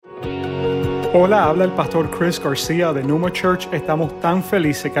Hola, habla el pastor Chris García de Numa Church. Estamos tan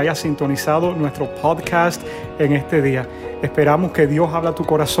felices que hayas sintonizado nuestro podcast en este día. Esperamos que Dios habla a tu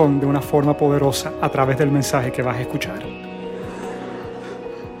corazón de una forma poderosa a través del mensaje que vas a escuchar.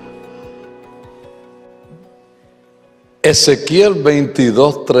 Ezequiel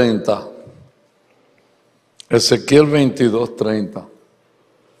 22:30. Ezequiel 22:30.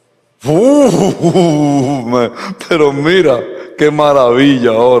 Pero mira, qué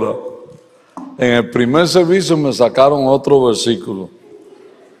maravilla ahora. En el primer servicio me sacaron otro versículo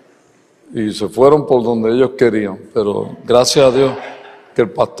y se fueron por donde ellos querían, pero gracias a Dios que el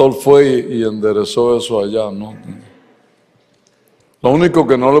pastor fue y enderezó eso allá, ¿no? Lo único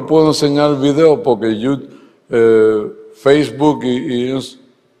que no le puedo enseñar el video porque Facebook y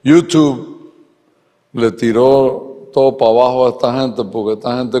YouTube le tiró todo para abajo a esta gente, porque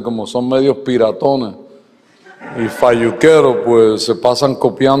esta gente, como son medios piratones y falluqueros, pues se pasan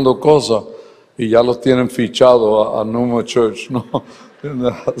copiando cosas y ya los tienen fichados a Numa Church, ¿no?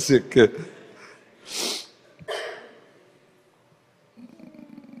 Así es que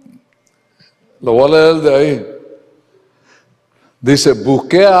lo voy a leer de ahí. Dice: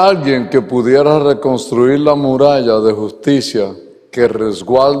 busqué a alguien que pudiera reconstruir la muralla de justicia que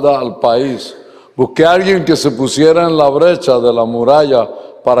resguarda al país. Busqué a alguien que se pusiera en la brecha de la muralla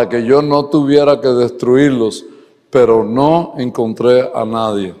para que yo no tuviera que destruirlos, pero no encontré a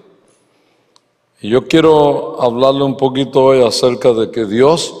nadie. Y yo quiero hablarle un poquito hoy acerca de que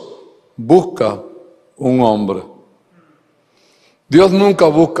Dios busca un hombre. Dios nunca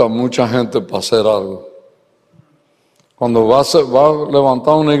busca mucha gente para hacer algo. Cuando va a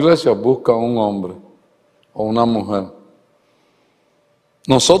levantar una iglesia, busca un hombre o una mujer.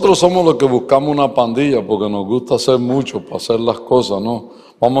 Nosotros somos los que buscamos una pandilla porque nos gusta hacer mucho para hacer las cosas, ¿no?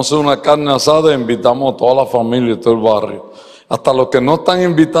 Vamos a hacer una carne asada e invitamos a toda la familia y todo el barrio. Hasta los que no están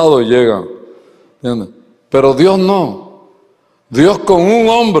invitados llegan, ¿entiendes? Pero Dios no. Dios con un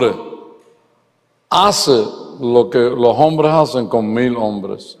hombre hace lo que los hombres hacen con 1000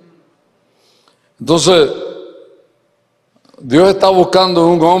 hombres. Entonces, Dios está buscando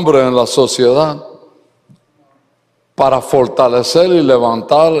un hombre en la sociedad para fortalecer y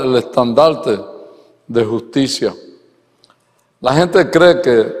levantar el estandarte de justicia. La gente cree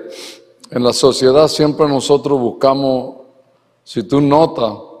que en la sociedad siempre nosotros buscamos, si tú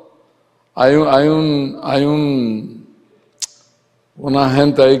notas, hay una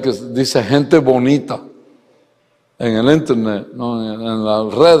gente ahí que dice gente bonita en el internet, ¿no? En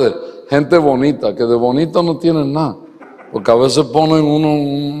las redes, gente bonita, que de bonito no tienen nada, porque a veces ponen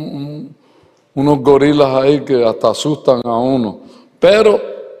unos gorilas ahí que hasta asustan a uno, pero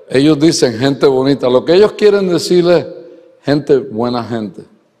ellos dicen gente bonita. Lo que ellos quieren decir es gente buena gente, o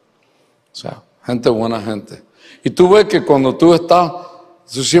sea, gente buena gente. Y tú ves que cuando tú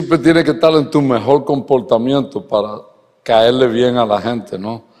siempre tienes que estar en tu mejor comportamiento para caerle bien a la gente,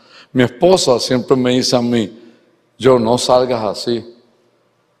 ¿no? Mi esposa siempre me dice a mí: yo, no salgas así.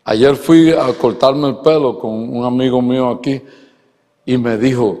 Ayer fui a cortarme el pelo con un amigo mío aquí y me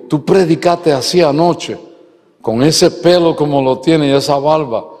dijo: tú predicaste así anoche, con ese pelo como lo tienes y esa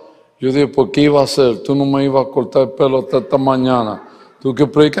barba. Yo dije: ¿por qué iba a hacer? Tú no me ibas a cortar el pelo hasta esta mañana. Tú que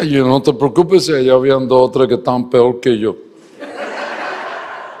predicas. Yo: no te preocupes, si allá habían 2 o 3 que estaban peor que yo.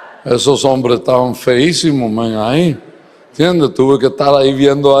 Esos hombres estaban feísimos, man, ahí. ¿Entiendes? Tuve que estar ahí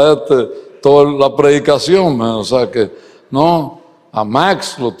viendo a toda la predicación, man. O sea que, no, a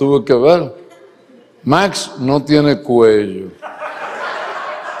Max lo tuve que ver. Max no tiene cuello.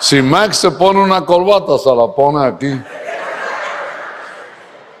 Si Max se pone una corbata, se la pone aquí.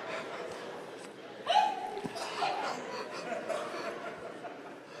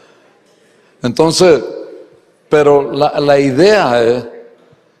 Entonces, pero la idea es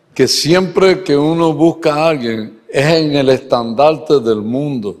que siempre que uno busca a alguien, es en el estandarte del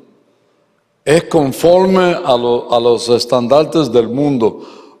mundo. Es conforme a los estandartes del mundo.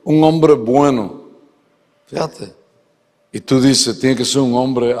 Un hombre bueno. Fíjate. Y tú dices: tiene que ser un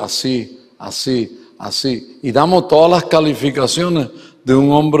hombre así, así, así. Y damos todas las calificaciones de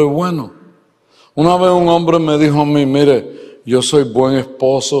un hombre bueno. Una vez un hombre me dijo a mí: mire, yo soy buen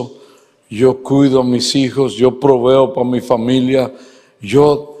esposo, yo cuido a mis hijos, yo proveo para mi familia.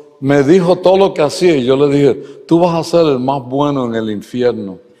 Me dijo todo lo que hacía y yo le dije: tú vas a ser el más bueno en el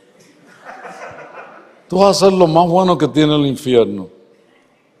infierno. Tú vas a ser lo más bueno que tiene el infierno.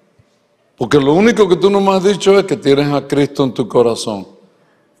 Porque lo único que tú no me has dicho es que tienes a Cristo en tu corazón.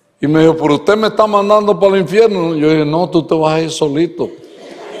 Y me dijo: pero usted me está mandando para el infierno. Yo dije: no, tú te vas a ir solito.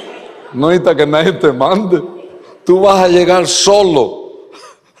 No necesitas que nadie te mande. Tú vas a llegar solo.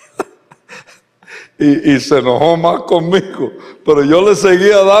 y se enojó más conmigo. Pero yo le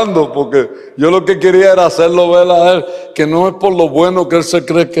seguía dando porque yo lo que quería era hacerlo ver a él que no es por lo bueno que él se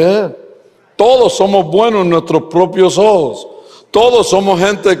cree que es. Todos somos buenos en nuestros propios ojos. Todos somos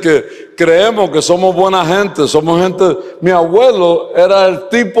gente que creemos que somos buena gente. Somos gente. Mi abuelo era el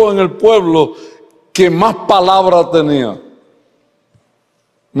tipo en el pueblo que más palabras tenía.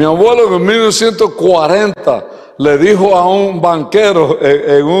 Mi abuelo en 1940 le dijo a un banquero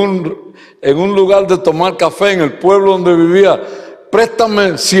en un lugar de tomar café en el pueblo donde vivía: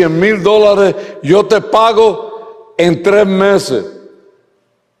 préstame $100,000, yo te pago en 3 meses.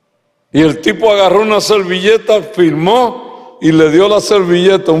 Y el tipo agarró una servilleta, firmó y le dio la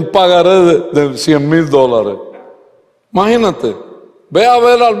servilleta, un pagaré de $100,000. Imagínate, ve a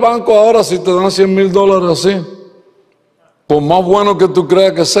ver al banco ahora si te dan $100,000 así, por más bueno que tú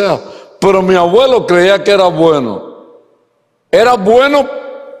creas que sea. Pero mi abuelo creía que era bueno. Era bueno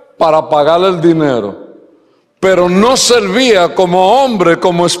para pagarle el dinero, pero no servía como hombre,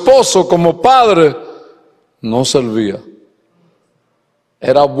 como esposo, como padre. No servía.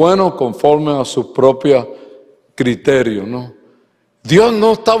 Era bueno conforme a sus propios criterios, ¿no? Dios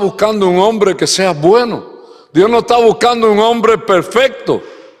no está buscando un hombre que sea bueno. Dios no está buscando un hombre perfecto.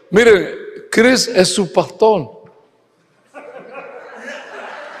 Miren, Chris es su pastor.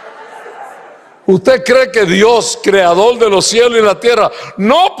 ¿Usted cree que Dios, creador de los cielos y la tierra,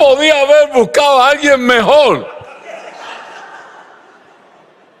 no podía haber buscado a alguien mejor?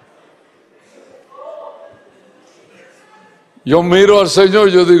 Yo miro al Señor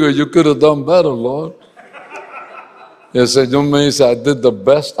y yo digo, you could have done better, Lord. Y el Señor me dice, I did the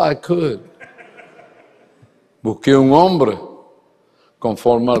best I could. Busqué un hombre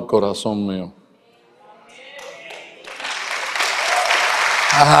conforme al corazón mío.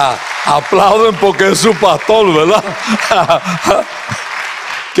 Aplauden porque es su pastor, ¿verdad?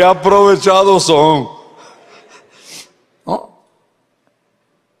 Qué aprovechados son. ¿No?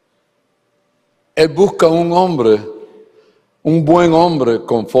 Él busca un hombre, un buen hombre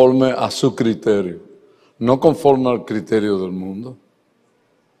conforme a su criterio, no conforme al criterio del mundo.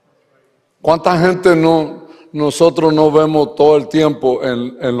 ¿Cuánta gente nosotros no vemos todo el tiempo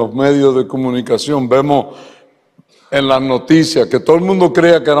en los medios de comunicación? Vemos en las noticias que todo el mundo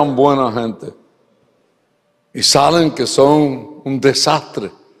creía que eran buena gente y salen que son un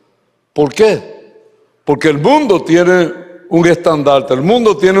desastre. ¿Por qué? Porque el mundo tiene un estandarte, el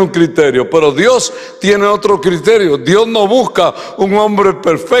mundo tiene un criterio, pero Dios tiene otro criterio. Dios no busca un hombre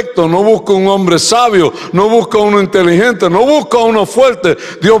perfecto, no busca un hombre sabio, no busca uno inteligente, no busca uno fuerte.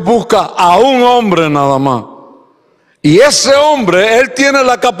 Dios busca a un hombre nada más. Y ese hombre, Él tiene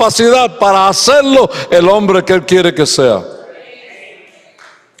la capacidad para hacerlo el hombre que Él quiere que sea.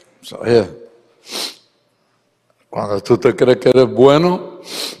 Oye, cuando tú te crees que eres bueno,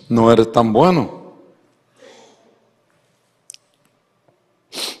 no eres tan bueno.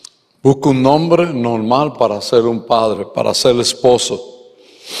 Busca un hombre normal para ser un padre, para ser esposo,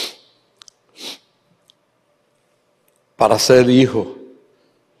 para ser hijo,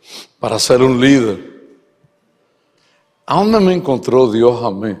 para ser un líder. ¿A dónde me encontró Dios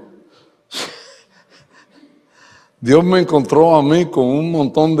a mí? Dios me encontró a mí con un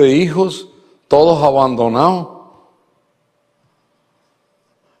montón de hijos, todos abandonados.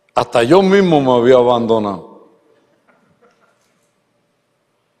 Hasta yo mismo me había abandonado.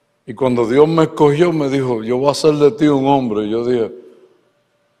 Y cuando Dios me escogió, me dijo, yo voy a hacer de ti un hombre. Y yo dije,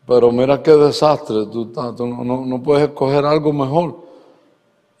 pero mira qué desastre, tú no puedes escoger algo mejor.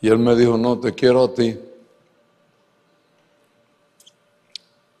 Y Él me dijo, no, te quiero a ti.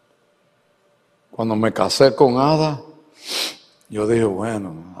 Cuando me casé con Ada, yo dije,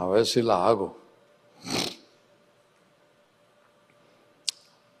 bueno, a ver si la hago.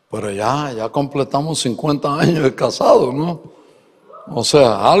 Pero ya completamos 50 años de casado, ¿no? O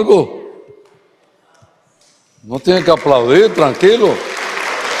sea, algo. No tiene que aplaudir, tranquilo.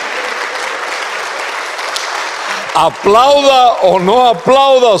 Aplauda o no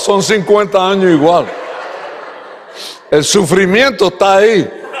aplauda, son 50 años igual. El sufrimiento está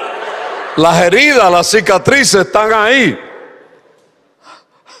ahí. Las heridas, las cicatrices están ahí.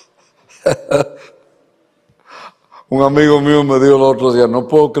 Un amigo mío me dijo el otro día, no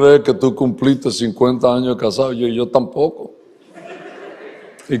puedo creer que tú cumpliste 50 años casado. Yo tampoco.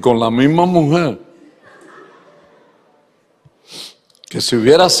 Y con la misma mujer. Que si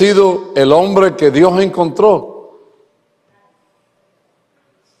hubiera sido el hombre que Dios encontró,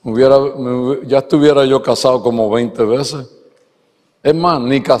 ya estuviera yo casado como 20 veces. Es más,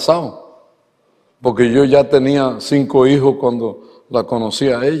 ni casado. Porque yo ya tenía 5 hijos cuando la conocí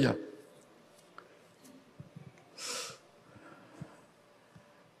a ella.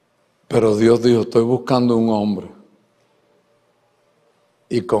 Pero Dios dijo, estoy buscando un hombre.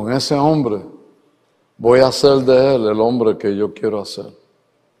 Y con ese hombre voy a hacer de él el hombre que yo quiero hacer.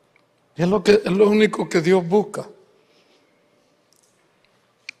 Y es lo único que Dios busca.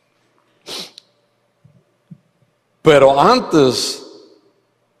 Pero antes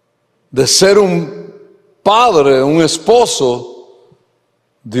de ser un padre, un esposo,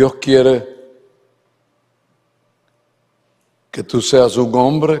 Dios quiere que tú seas un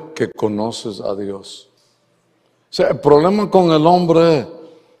hombre que conoces a Dios. O sea, el problema con el hombre es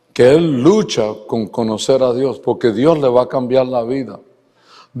que él lucha con conocer a Dios, porque Dios le va a cambiar la vida.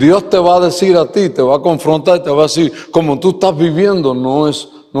 Dios te va a decir a ti, te va a confrontar y te va a decir, como tú estás viviendo no es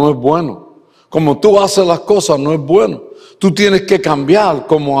bueno. Como tú haces las cosas no es bueno. Tú tienes que cambiar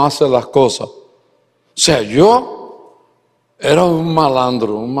cómo haces las cosas. O sea, yo era un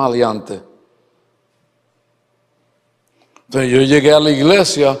malandro, un maleante. Entonces yo llegué a la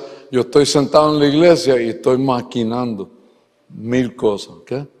iglesia, yo estoy sentado en la iglesia y estoy maquinando 1000 cosas.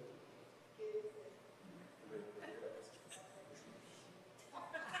 ¿Qué?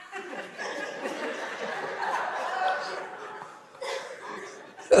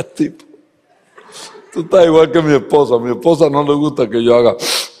 Tipo, tú estás igual que mi esposa. A mi esposa no le gusta que yo haga.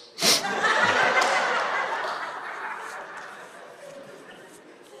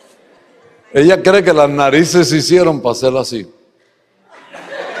 Ella cree que las narices se hicieron para hacerla así.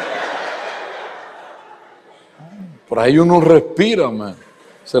 Por ahí uno respira, man.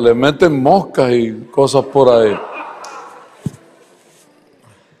 Se le meten moscas y cosas por ahí.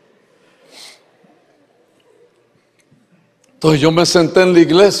 Entonces yo me senté en la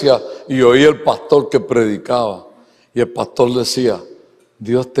iglesia y oí el pastor que predicaba. Y el pastor decía,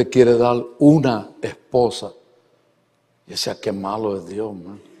 Dios te quiere dar una esposa. Y decía, qué malo es Dios,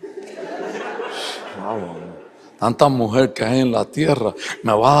 man. Wow, tanta mujer que hay en la tierra,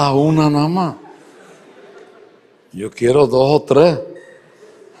 me va a dar una nada más. Yo quiero 2 o 3.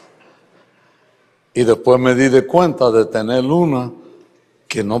 Y después me di de cuenta de tener una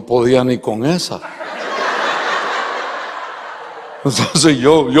que no podía ni con esa. Entonces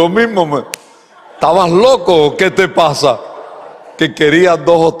yo mismo ¿estabas loco o qué te pasa? Que querías 2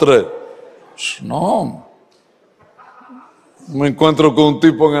 o 3. No. Me encuentro con un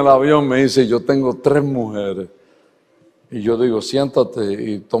tipo en el avión, me dice, yo tengo 3 mujeres. Y yo digo, siéntate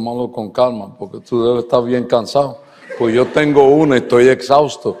y tómalo con calma, porque tú debes estar bien cansado. Pues yo tengo una y estoy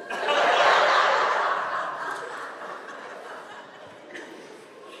exhausto.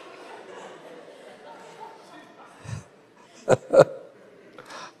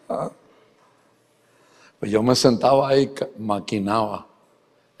 Pues yo me sentaba ahí, maquinaba.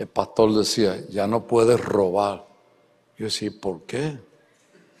 El pastor decía, ya no puedes robar. Yo decía, ¿por qué?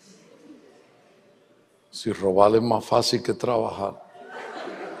 Si robar es más fácil que trabajar.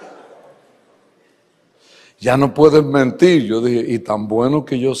 Ya no puedes mentir. Yo dije, y tan bueno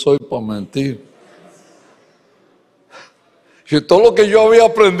que yo soy para mentir. Y todo lo que yo había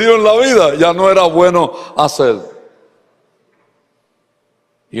aprendido en la vida ya no era bueno hacer.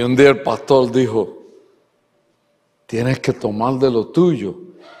 Y un día el pastor dijo, tienes que tomar de lo tuyo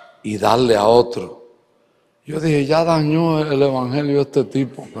y darle a otro. Yo dije, ya dañó el evangelio este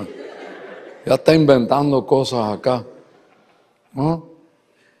tipo. Ya está inventando cosas acá. ¿No?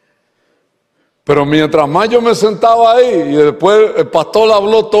 Pero mientras más yo me sentaba ahí, y después el pastor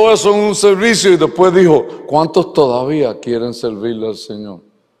habló todo eso en un servicio y después dijo, ¿cuántos todavía quieren servirle al Señor?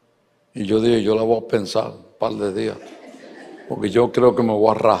 Y yo dije, yo la voy a pensar un par de días, porque yo creo que me voy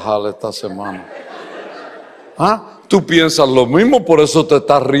a rajar esta semana. ¿Ah? Tú piensas lo mismo, por eso te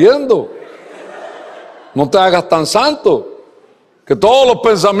estás riendo. No te hagas tan santo. Que todos los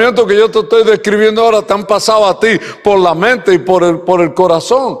pensamientos que yo te estoy describiendo ahora te han pasado a ti por la mente y por el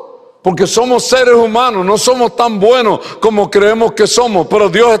corazón. Porque somos seres humanos, no somos tan buenos como creemos que somos. Pero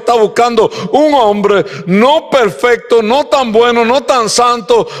Dios está buscando un hombre no perfecto, no tan bueno, no tan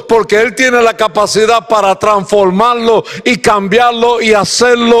santo, porque Él tiene la capacidad para transformarlo y cambiarlo y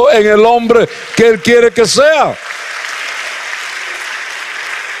hacerlo en el hombre que Él quiere que sea.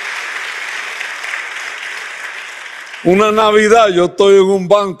 Una Navidad yo estoy en un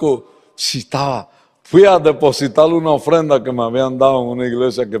banco, fui a depositar una ofrenda que me habían dado en una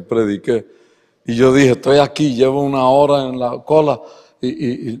iglesia que prediqué. Y yo dije, estoy aquí, llevo 1 hora en la cola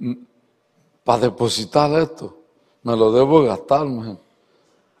y para depositar esto, me lo debo gastar, man.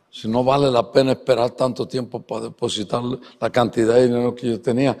 Si no vale la pena esperar tanto tiempo para depositar la cantidad de dinero que yo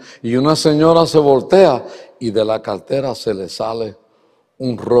tenía. Y una señora se voltea y de la cartera se le sale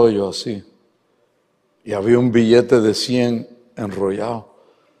un rollo así. Y había un billete de 100 enrollado.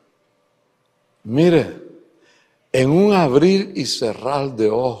 Mire, en un abrir y cerrar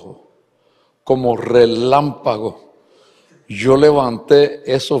de ojos, como relámpago, yo levanté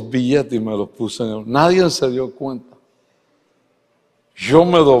esos billetes y me los puse en el... Nadie se dio cuenta. Yo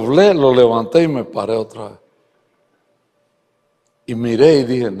me doblé, lo levanté y me paré otra vez. Y miré y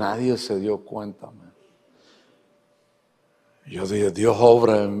dije, nadie se dio cuenta, man. Yo dije, Dios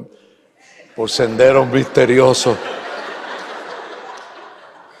obra por senderos misteriosos.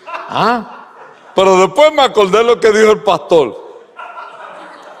 Pero después me acordé lo que dijo el pastor.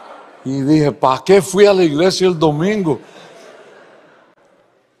 Y dije, ¿para qué fui a la iglesia el domingo?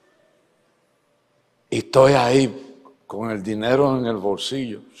 Y estoy ahí con el dinero en el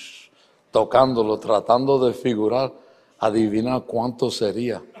bolsillo, tocándolo, tratando de figurar, adivinar cuánto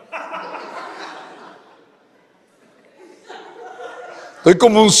sería. Estoy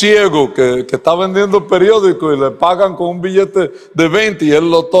como un ciego que está vendiendo periódicos y le pagan con un billete de 20 y él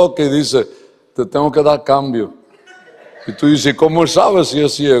lo toca y dice, te tengo que dar cambio. Y tú dices, ¿cómo él sabe si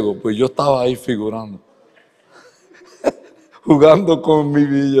es ciego? Pues yo estaba ahí figurando, jugando con mi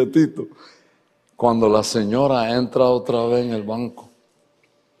billetito. Cuando la señora entra otra vez en el banco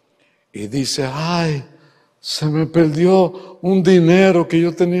y dice, ay, se me perdió un dinero que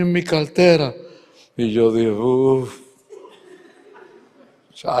yo tenía en mi cartera. Y yo dije,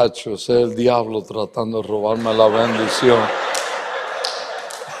 chacho, ese es el diablo tratando de robarme la bendición.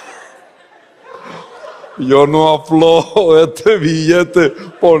 Yo no aflojo este billete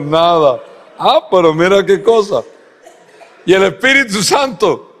por nada. Pero mira qué cosa. Y el Espíritu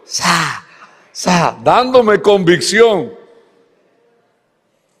Santo, dándome convicción.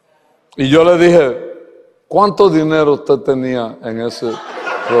 Y yo le dije, ¿cuánto dinero usted tenía en ese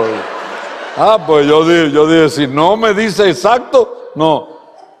rollo? Pues yo dije, si no me dice exacto, no.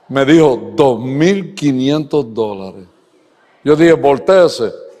 Me dijo $2,500. Yo dije,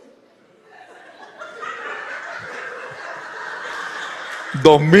 voltéese.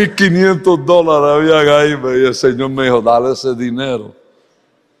 $2,500 habían ahí. Y el Señor me dijo, dale ese dinero.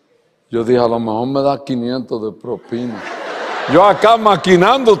 Yo dije, a lo mejor me da 500 de propina. Yo acá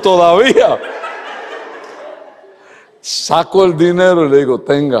maquinando todavía. Saco el dinero y le digo,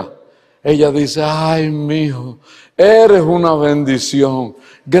 tenga. Ella dice, ay, mijo, eres una bendición.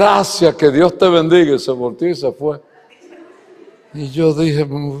 Gracias, que Dios te bendiga. Y se volteó y se fue. Y yo dije,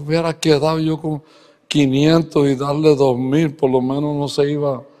 me hubiera quedado yo con 500 y darle 2,000, por lo menos no se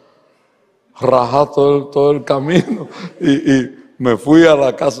iba a rajar todo el camino. Y me fui a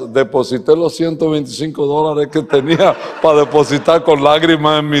la casa, deposité los $125 que tenía para depositar con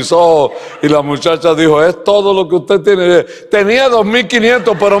lágrimas en mis ojos. Y la muchacha dijo, es todo lo que usted tiene. Tenía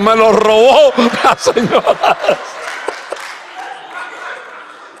 2,500, pero me lo robó la señora.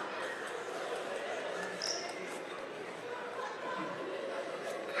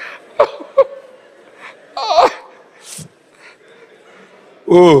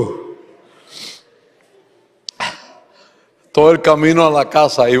 Todo el camino a la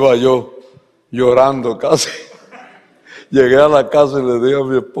casa iba yo llorando casi. Llegué a la casa y le dije a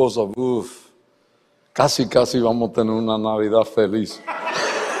mi esposa, casi vamos a tener una Navidad feliz.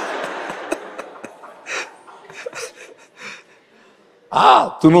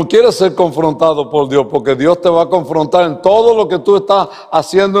 Tú no quieres ser confrontado por Dios, porque Dios te va a confrontar en todo lo que tú estás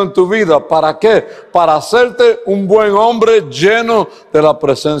haciendo en tu vida. ¿Para qué? Para hacerte un buen hombre lleno de la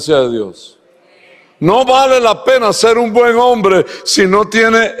presencia de Dios. No vale la pena ser un buen hombre si no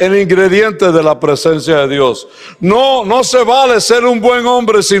tiene el ingrediente de la presencia de Dios. No se vale ser un buen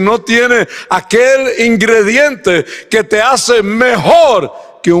hombre si no tiene aquel ingrediente que te hace mejor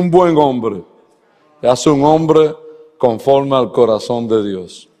que un buen hombre. Te hace un hombre conforme al corazón de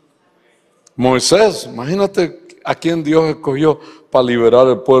Dios. Moisés, imagínate a quién Dios escogió para liberar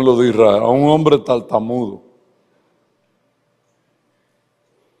el pueblo de Israel, a un hombre tartamudo.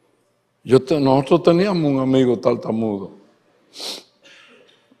 Nosotros teníamos un amigo tartamudo.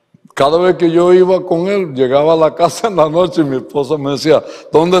 Cada vez que yo iba con él, llegaba a la casa en la noche y mi esposa me decía,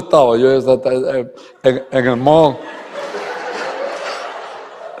 ¿dónde estaba? Yo estaba en el mall.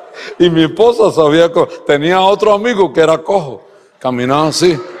 Y mi esposa sabía, tenía otro amigo que era cojo, caminaba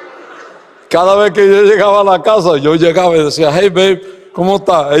así. Cada vez que yo llegaba a la casa, yo llegaba y decía, hey babe, ¿cómo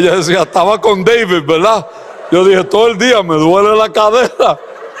estás? Ella decía, estaba con David, ¿verdad? Yo dije, todo el día me duele la cadera.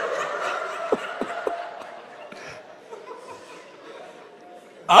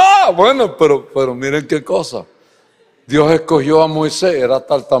 Bueno, pero miren qué cosa. Dios escogió a Moisés, era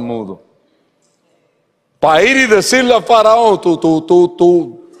tartamudo, para ir y decirle a Faraón, tú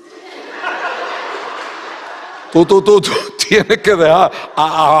tienes que dejar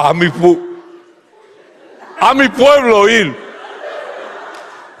a mi pueblo ir.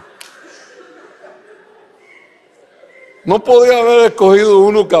 No podía haber escogido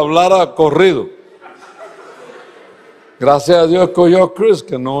uno que hablara corrido. Gracias a Dios escogió a Chris,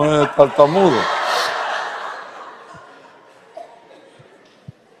 que no es tartamudo.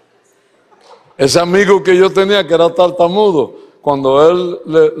 Ese amigo que yo tenía que era tartamudo, cuando él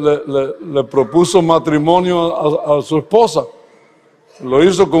le propuso matrimonio a su esposa, lo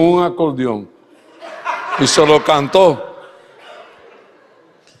hizo con un acordeón y se lo cantó.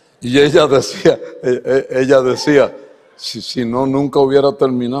 Y ella decía, si no, nunca hubiera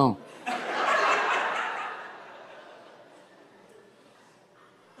terminado.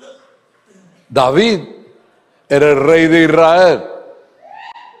 David era el rey de Israel.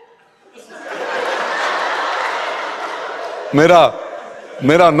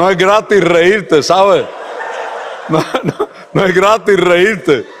 Mira, no es gratis reírte, ¿sabes? No es gratis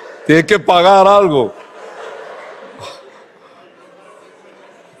reírte. Tienes que pagar algo.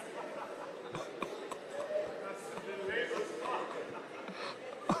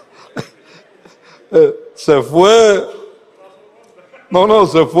 Se fue.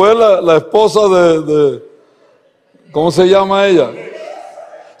 Se fue la esposa de ¿cómo se llama ella?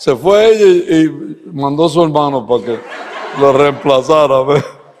 Se fue ella y mandó a su hermano para que lo reemplazara.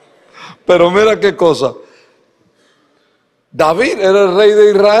 Pero mira qué cosa. David era el rey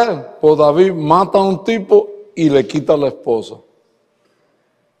de Israel. Pues David mata a un tipo y le quita a la esposa.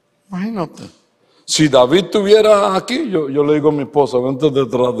 Imagínate. Si David estuviera aquí, yo le digo a mi esposa, vente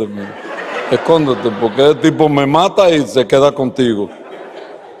detrás de mí. Escóndete, porque el tipo me mata y se queda contigo.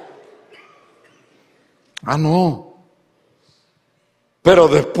 No. Pero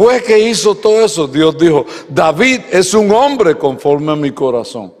después que hizo todo eso, Dios dijo, David es un hombre conforme a mi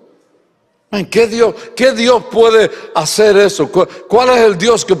corazón. ¿Qué Dios puede hacer eso? ¿Cuál es el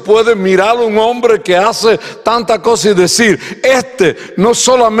Dios que puede mirar a un hombre que hace tanta cosa y decir, este no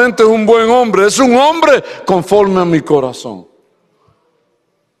solamente es un buen hombre, es un hombre conforme a mi corazón?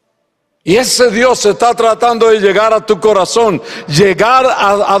 Y ese Dios está tratando de llegar a tu corazón, llegar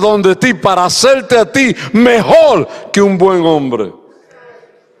a donde ti, para hacerte a ti mejor que un buen hombre.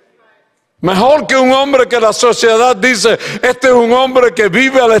 Mejor que un hombre que la sociedad dice, este es un hombre que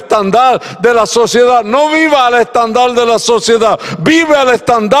vive al estándar de la sociedad. No viva al estándar de la sociedad, vive al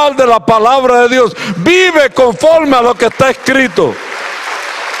estándar de la palabra de Dios. Vive conforme a lo que está escrito.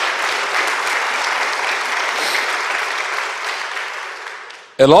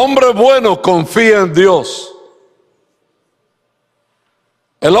 El hombre bueno confía en Dios.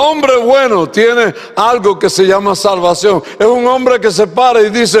 El hombre bueno tiene algo que se llama salvación. Es un hombre que se para y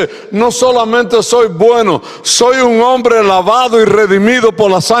dice, no solamente soy bueno, soy un hombre lavado y redimido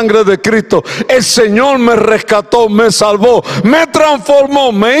por la sangre de Cristo. El Señor me rescató, me salvó, me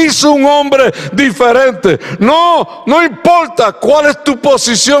transformó, me hizo un hombre diferente. No importa cuál es tu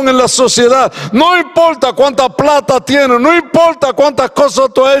posición en la sociedad, no importa cuánta plata tienes, no importa cuántas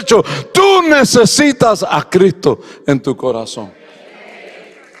cosas tú has hecho, tú necesitas a Cristo en tu corazón.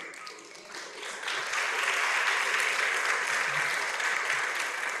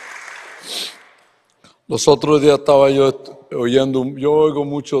 Los otros días estaba yo oyendo, yo oigo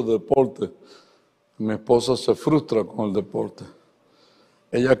mucho deporte. Mi esposa se frustra con el deporte.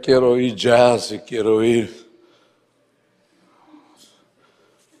 Ella quiere oír jazz y quiere oír.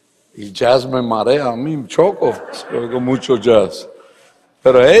 Y jazz me marea, a mí choco, oigo mucho jazz.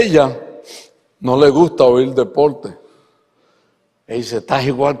 Pero a ella no le gusta oír deporte. Ella dice, estás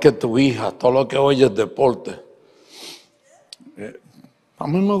igual que tu hija, todo lo que oye es deporte. A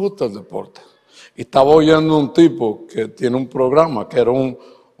mí me gusta el deporte. Y estaba oyendo un tipo que tiene un programa, que era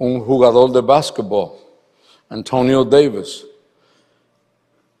un jugador de básquetbol, Antonio Davis.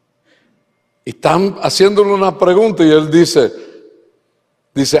 Y están haciéndole una pregunta y él dice,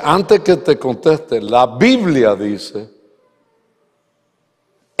 antes que te conteste, la Biblia dice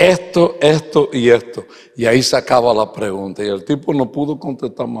esto y esto. Y ahí se acaba la pregunta. Y el tipo no pudo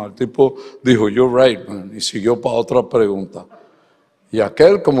contestar más. El tipo dijo, you're right, man, y siguió para otra pregunta. Y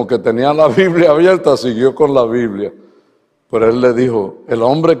aquel, como que tenía la Biblia abierta, siguió con la Biblia. Pero él le dijo, el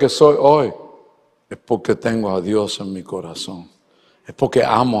hombre que soy hoy es porque tengo a Dios en mi corazón. Es porque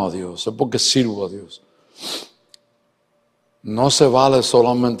amo a Dios, es porque sirvo a Dios. No se vale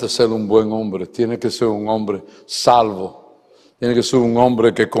solamente ser un buen hombre, tiene que ser un hombre salvo. Tiene que ser un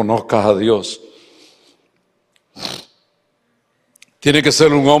hombre que conozca a Dios. Tiene que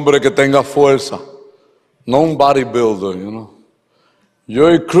ser un hombre que tenga fuerza, no un bodybuilder, you know. Yo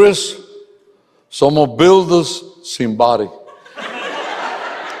y Chris somos builders sin body.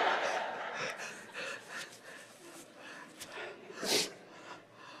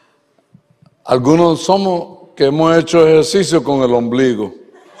 Algunos somos que hemos hecho ejercicio con el ombligo.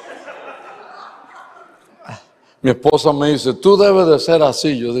 Mi esposa me dice, tú debes de ser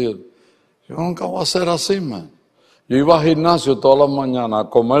así. Yo digo, yo nunca voy a ser así, man. Yo iba al gimnasio todas las mañanas a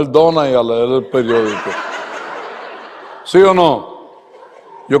comer donas y a leer el periódico. ¿Sí o no?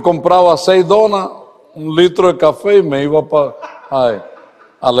 Yo compraba 6 donas, 1 litro de café y me iba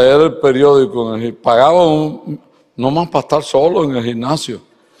a leer el periódico. Pagaba no más para estar solo en el gimnasio.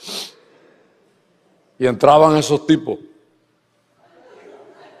 Y entraban esos tipos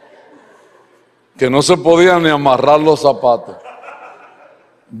que no se podían ni amarrar los zapatos.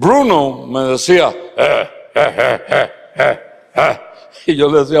 Bruno me decía, y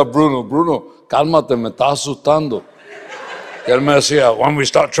yo le decía a Bruno, cálmate, me estás asustando. Y él me decía, when we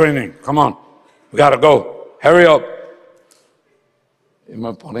start training, come on, we gotta go, hurry up. Y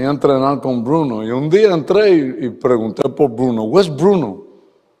me ponía a entrenar con Bruno. Y un día entré y pregunté por Bruno, ¿where's Bruno?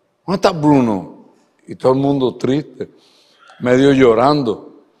 ¿Dónde está Bruno? Y todo el mundo triste, medio llorando.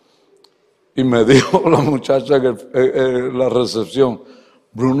 Y me dijo la muchacha en la recepción,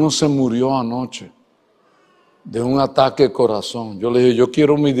 Bruno se murió anoche de un ataque de corazón. Yo le dije, yo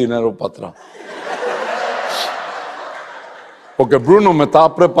quiero mi dinero para atrás. Porque Bruno me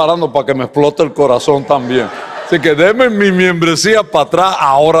estaba preparando para que me explote el corazón también. Así que déme mi membresía para atrás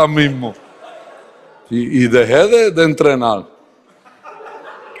ahora mismo. Y dejé de entrenar.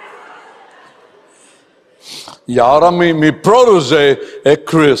 Y ahora mi protege es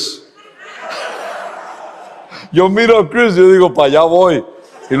Chris. Yo miro a Chris y yo digo, para allá voy.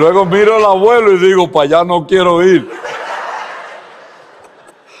 Y luego miro al abuelo y digo, para allá no quiero ir.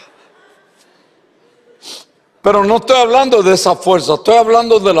 Pero no estoy hablando de esa fuerza, estoy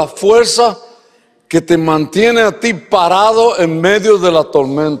hablando de la fuerza que te mantiene a ti parado en medio de la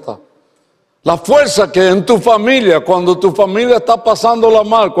tormenta. La fuerza que en tu familia, cuando tu familia está pasándola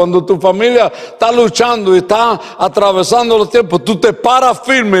mal, cuando tu familia está luchando y está atravesando los tiempos, tú te paras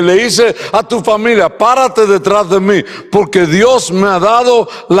firme y le dices a tu familia, párate detrás de mí, porque Dios me ha dado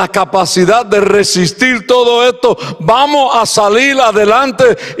la capacidad de resistir todo esto. Vamos a salir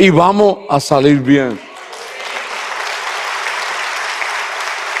adelante y vamos a salir bien.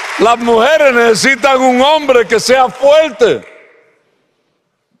 Las mujeres necesitan un hombre que sea fuerte.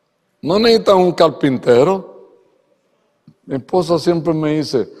 No necesitan un carpintero. Mi esposa siempre me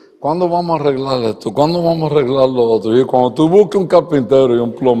dice, ¿cuándo vamos a arreglar esto? ¿Cuándo vamos a arreglar lo otro? Y cuando tú busques un carpintero y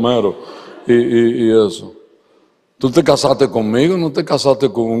un plomero y eso. ¿Tú te casaste conmigo? ¿No te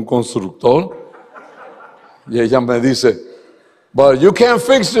casaste con un constructor? Y ella me dice, but you can't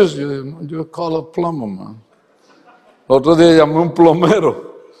fix this. Yo digo, you call a plumber, man. El otro día llamé a un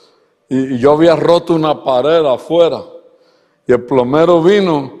plomero. Y yo había roto una pared afuera. Y el plomero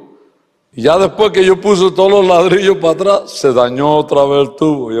vino. Y ya después que yo puse todos los ladrillos para atrás, se dañó otra vez el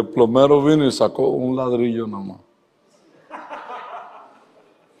tubo. Y el plomero vino y sacó un ladrillo nada más.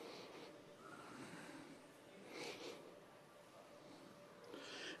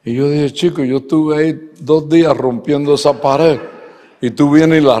 Y yo dije, chico, yo estuve ahí 2 días rompiendo esa pared. Y tú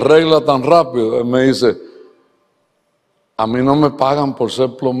vienes y la arreglas tan rápido. Él me dice, a mí no me pagan por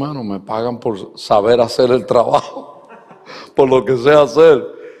ser plomero, me pagan por saber hacer el trabajo, por lo que sé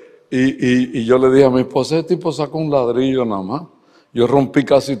hacer. Y yo le dije a mi esposa, ese tipo sacó un ladrillo nada más. Yo rompí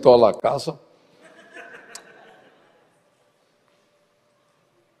casi toda la casa.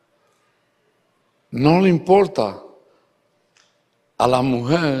 No le importa a la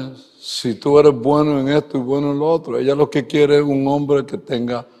mujer si tú eres bueno en esto y bueno en lo otro. Ella lo que quiere es un hombre que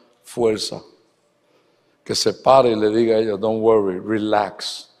tenga fuerza. Que se pare y le diga a ella, don't worry,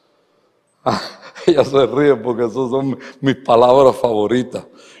 relax. Ella se ríe porque esas son mis palabras favoritas.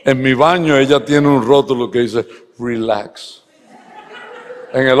 En mi baño ella tiene un rótulo que dice, relax.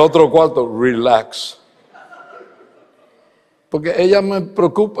 En el otro cuarto, relax. Porque ella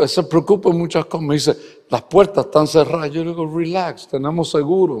se preocupa en muchas cosas. Me dice, las puertas están cerradas. Yo le digo, relax, tenemos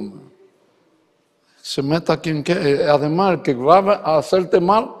seguro. Man. Se meta quien quiera. Además, el que va a hacerte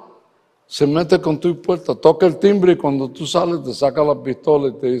mal, se mete con tu puerta, toca el timbre y cuando tú sales te saca la pistola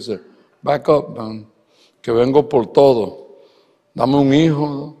y te dice, back up, man, que vengo por todo. Dame un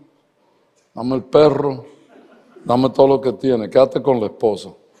hijo, dame el perro, dame todo lo que tiene, quédate con la esposa.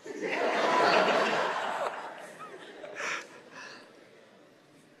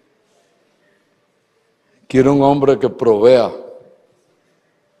 Quiero un hombre que provea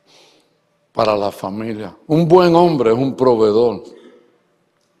para la familia. Un buen hombre es un proveedor.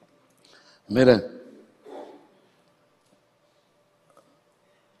 Miren,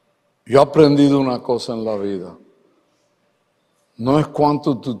 yo he aprendido una cosa en la vida. No es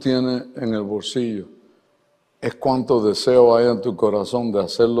cuánto tú tienes en el bolsillo, es cuánto deseo hay en tu corazón de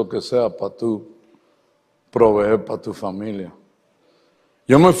hacer lo que sea para tú proveer para tu familia.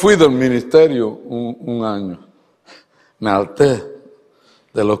 Yo me fui del ministerio un año, Me harté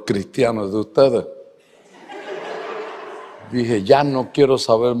de los cristianos, de ustedes. Dije, ya no quiero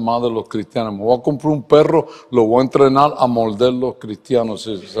saber más de los cristianos. Me voy a comprar un perro, lo voy a entrenar a morder los cristianos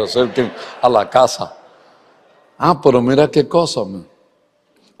si se acerquen a la casa. Pero mira qué cosa, man.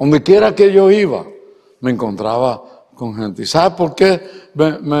 Donde quiera que yo iba, me encontraba con gente. ¿Y sabes por qué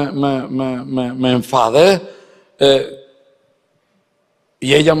me enfadé?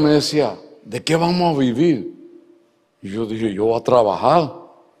 Y ella me decía, ¿de qué vamos a vivir? Y yo dije, yo voy a trabajar.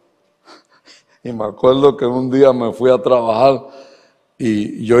 Y me acuerdo que un día me fui a trabajar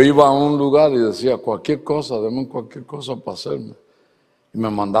y yo iba a un lugar y decía, cualquier cosa, denme cualquier cosa para hacerme. Y me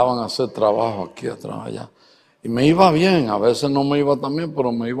mandaban a hacer trabajo aquí, atrás, allá. Y me iba bien, a veces no me iba tan bien,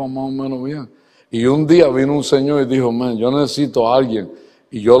 pero me iba más o menos bien. Y un día vino un señor y dijo, man, yo necesito a alguien.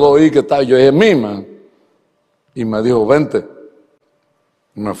 Y yo lo oí que estaba, yo dije, mí, man. Y me dijo, vente.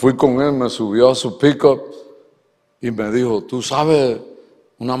 Y me fui con él, me subió a su pickup y me dijo, ¿tú sabes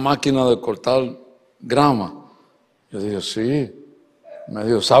una máquina de cortar grama? Yo dije, sí. Me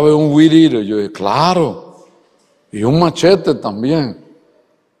dijo, ¿sabes un weed eater? Yo dije, claro. Y un machete también.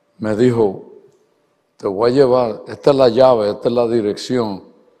 Me dijo, te voy a llevar, esta es la llave, esta es la dirección.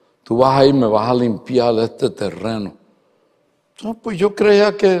 Tú vas a ir, me vas a limpiar este terreno. No, pues yo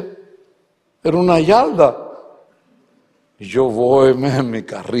creía que era una yarda. Y yo voy en mi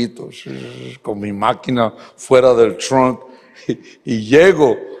carrito, con mi máquina fuera del trunk, y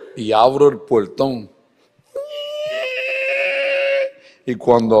llego y abro el puertón. Y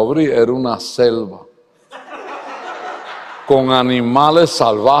cuando abrí era una selva, con animales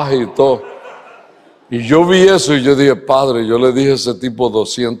salvajes y todo. Y yo vi eso y yo dije, padre, yo le dije a ese tipo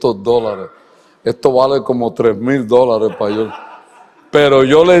 $200. Esto vale como $3,000 para yo. Pero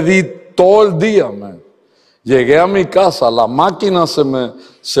yo le di todo el día, man. Llegué a mi casa, la máquina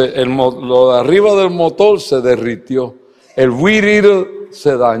lo de arriba del motor se derritió. El weed eater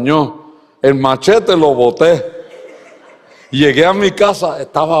se dañó. El machete lo boté. Llegué a mi casa,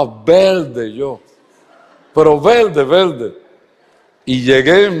 estaba verde yo. Pero verde, verde. Y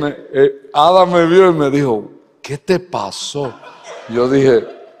llegué, Ada me vio y me dijo, ¿qué te pasó? Yo dije,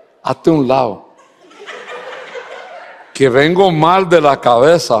 hazte un lado, que vengo mal de la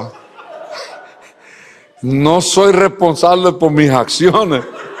cabeza, no soy responsable por mis acciones.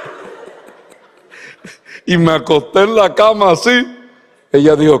 Y me acosté en la cama así.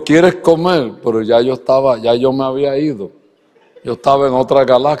 Ella dijo, ¿quieres comer? Pero ya yo me había ido, yo estaba en otra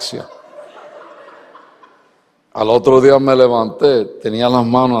galaxia. Al otro día me levanté, tenía las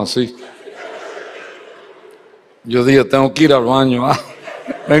manos así. Yo dije, tengo que ir al baño.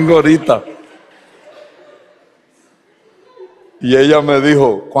 Vengo ahorita. Y ella me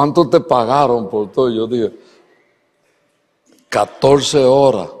dijo, ¿cuánto te pagaron por todo? Yo dije, 14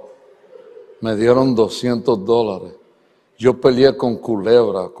 horas. Me dieron $200. Yo peleé con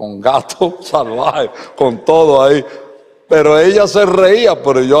culebra, con gato salvaje, con todo ahí. Pero ella se reía,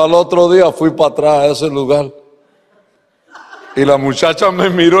 pero yo al otro día fui para atrás a ese lugar. Y la muchacha me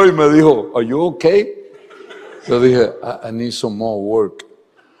miró y me dijo, ¿Are you okay? Yo dije, I need some more work.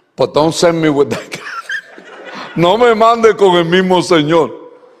 But don't send me with that guy. No me mande con el mismo señor,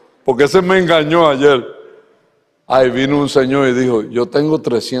 porque ese me engañó ayer. Ahí vino un señor y dijo, yo tengo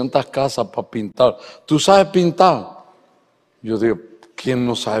 300 casas para pintar. ¿Tú sabes pintar? Yo digo, ¿quién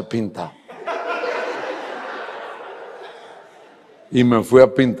no sabe pintar? Y me fui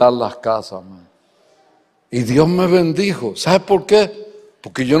a pintar las casas, man. Y Dios me bendijo. ¿Sabes por qué?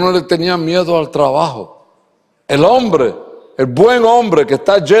 Porque yo no le tenía miedo al trabajo. El hombre, el buen hombre que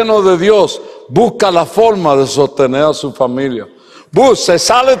está lleno de Dios, busca la forma de sostener a su familia. Se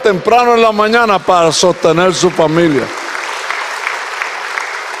sale temprano en la mañana para sostener su familia.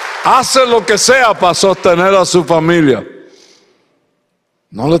 Hace lo que sea para sostener a su familia.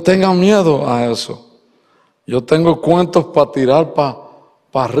 No le tengan miedo a eso. Yo tengo cuentos para tirar para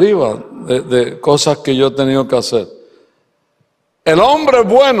arriba de cosas que yo he tenido que hacer. El hombre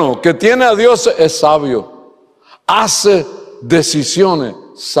bueno que tiene a Dios es sabio. Hace decisiones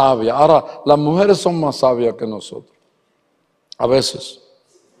sabias. Ahora, las mujeres son más sabias que nosotros. A veces.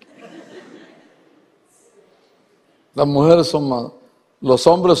 Las mujeres son más. Los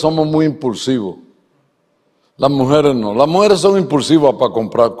hombres somos muy impulsivos. Las mujeres no. Las mujeres son impulsivas para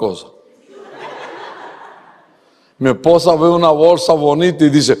comprar cosas. Mi esposa ve una bolsa bonita y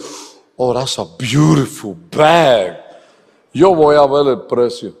dice, oh, that's a beautiful bag. Yo voy a ver el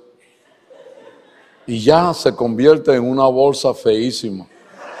precio. Y ya se convierte en una bolsa feísima.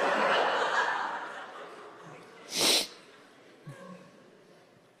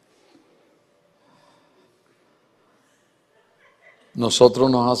 Nosotros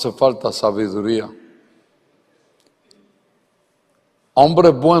nos hace falta sabiduría.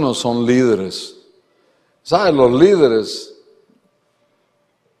 Hombres buenos son líderes. ¿Sabes? Los líderes,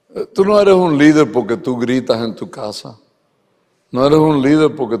 tú no eres un líder porque tú gritas en tu casa. No eres un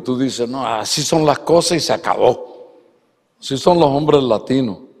líder porque tú dices, no, así son las cosas y se acabó. Así son los hombres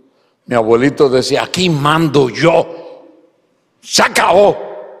latinos. Mi abuelito decía, aquí mando yo. Se acabó.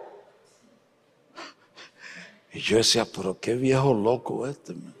 Y yo decía, pero qué viejo loco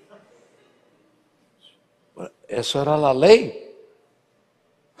este. Eso era la ley.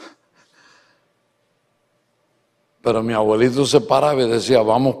 Pero mi abuelito se paraba y decía,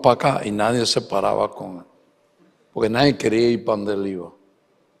 vamos para acá. Y nadie se paraba con él. Porque nadie quería ir para donde él iba.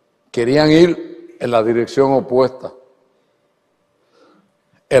 Querían ir en la dirección opuesta.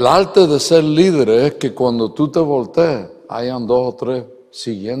 El arte de ser líder es que cuando tú te voltees, hayan 2 o 3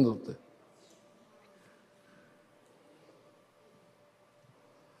 siguiéndote.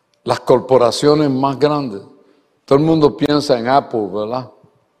 Las corporaciones más grandes, todo el mundo piensa en Apple, ¿verdad?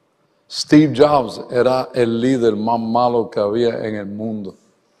 Steve Jobs era el líder más malo que había en el mundo.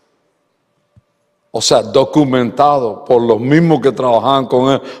 O sea, documentado por los mismos que trabajaban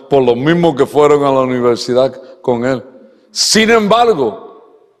con él, por los mismos que fueron a la universidad con él. Sin embargo,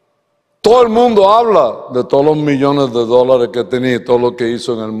 todo el mundo habla de todos los millones de dólares que tenía y todo lo que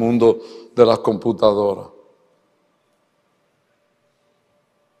hizo en el mundo de las computadoras.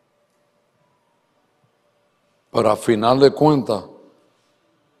 Pero al final de cuentas,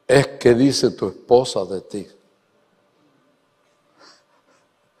 es que dice tu esposa de ti.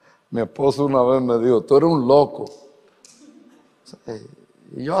 Mi esposa una vez me dijo, tú eres un loco.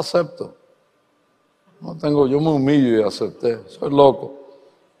 Y yo acepto. Yo me humillo y acepté. Soy loco.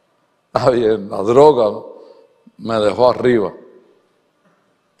 Está bien, la droga me dejó arriba.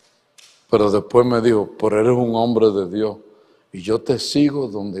 Pero después me dijo, pero eres un hombre de Dios. Y yo te sigo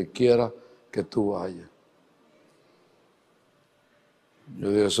donde quiera que tú vayas. Yo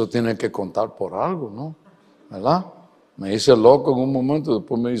digo, eso tiene que contar por algo, ¿no? ¿Verdad? Me hice loco en un momento y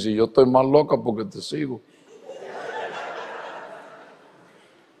después me dice, yo estoy más loca porque te sigo.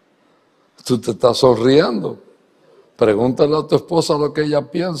 Tú te estás sonriendo. Pregúntale a tu esposa lo que ella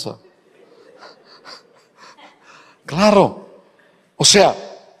piensa. Claro. O sea,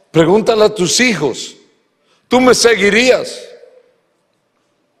 pregúntale a tus hijos. ¿Tú me seguirías?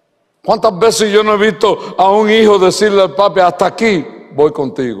 ¿Cuántas veces yo no he visto a un hijo decirle al papi, hasta aquí voy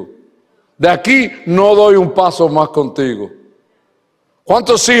contigo? De aquí no doy un paso más contigo.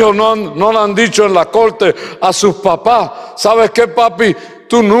 ¿Cuántos hijos no le han dicho en la corte a sus papás? ¿Sabes qué, papi?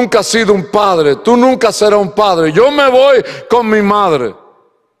 Tú nunca has sido un padre, tú nunca serás un padre. Yo me voy con mi madre.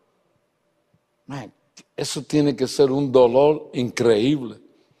 Man, eso tiene que ser un dolor increíble.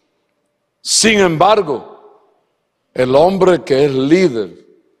 Sin embargo, el hombre que es líder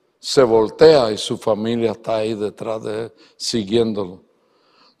se voltea y su familia está ahí detrás de él, siguiéndolo.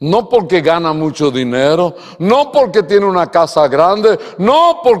 No porque gana mucho dinero, no porque tiene una casa grande,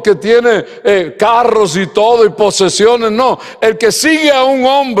 no porque tiene carros y todo y posesiones, no. El que sigue a un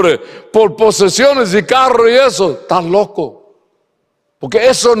hombre por posesiones y carros y eso, está loco. Porque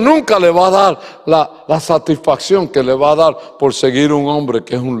eso nunca le va a dar la satisfacción que le va a dar por seguir un hombre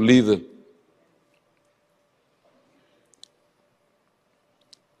que es un líder.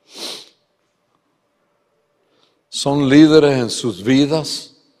 Son líderes en sus vidas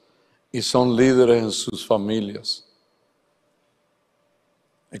y son líderes en sus familias.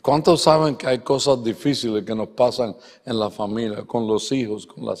 ¿Y cuántos saben que hay cosas difíciles que nos pasan en la familia, con los hijos,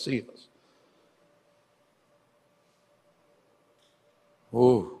 con las hijas?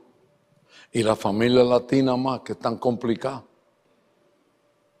 Y la familia latina más, que es tan complicada.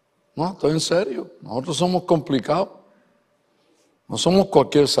 No, estoy en serio. Nosotros somos complicados. No somos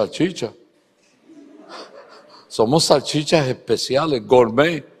cualquier salchicha. Somos salchichas especiales,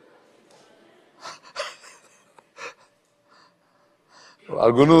 gourmet.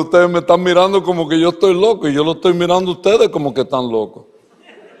 Algunos de ustedes me están mirando como que yo estoy loco y yo lo estoy mirando a ustedes como que están locos.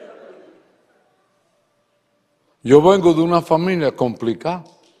 Yo vengo de una familia complicada.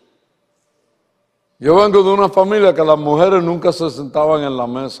 Yo vengo de una familia que las mujeres nunca se sentaban en la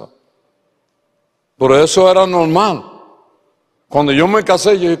mesa. Por eso era normal. Cuando yo me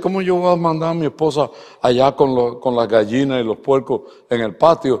casé, yo dije, ¿cómo yo voy a mandar a mi esposa allá con las gallinas y los puercos en el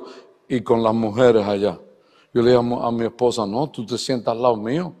patio y con las mujeres allá? Yo le dije a mi esposa, no, tú te sientas al lado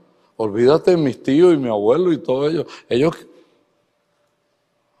mío. Olvídate de mis tíos y mi abuelo y todo ellos.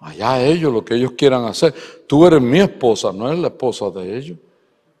 Allá ellos, lo que ellos quieran hacer. Tú eres mi esposa, no eres la esposa de ellos.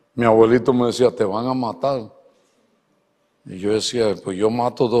 Mi abuelito me decía, te van a matar. Y yo decía, pues yo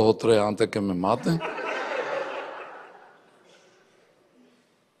mato 2 o 3 antes que me maten.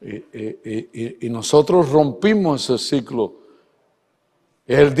 Y nosotros rompimos ese ciclo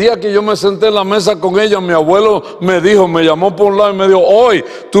El día que yo me senté en la mesa con ella, mi abuelo me dijo, me llamó por un lado y me dijo, hoy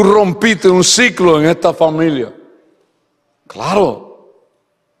tú rompiste un ciclo en esta familia. Claro,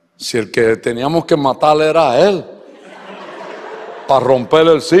 si el que teníamos que matar era él, para romper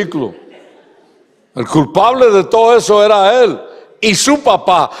el ciclo. El culpable de todo eso era él, y su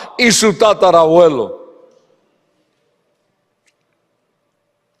papá, y su tatarabuelo.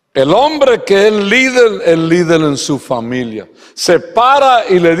 El hombre que es líder en su familia. Se para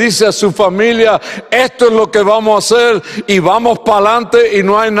y le dice a su familia, esto es lo que vamos a hacer y vamos para adelante y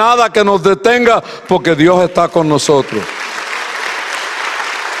no hay nada que nos detenga porque Dios está con nosotros.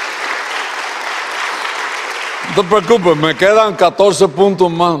 No te preocupes, me quedan 14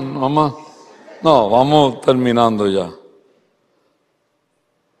 puntos más, mamá. No, vamos terminando ya.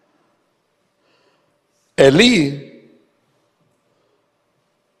 Elí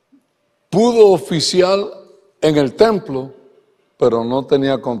pudo oficiar en el templo, pero no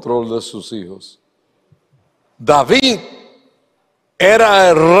tenía control de sus hijos. David era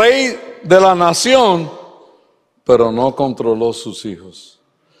el rey de la nación, pero no controló sus hijos.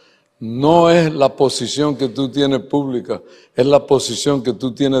 No es la posición que tú tienes pública, es la posición que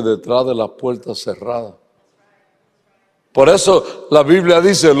tú tienes detrás de las puertas cerradas. Por eso la Biblia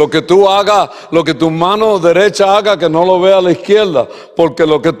dice, lo que tú hagas, lo que tu mano derecha haga, que no lo vea a la izquierda, porque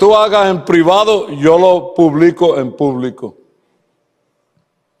lo que tú hagas en privado, yo lo publico en público.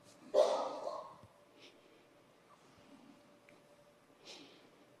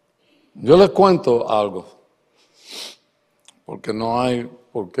 Yo les cuento algo, porque no hay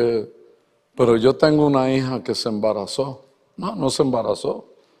por qué, pero yo tengo una hija que se embarazó. No se embarazó.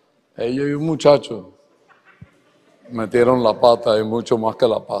 Ella y un muchacho metieron la pata y mucho más que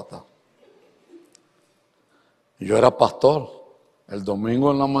la pata. Yo era pastor. El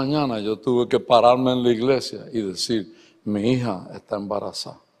domingo en la mañana yo tuve que pararme en la iglesia y decir, mi hija está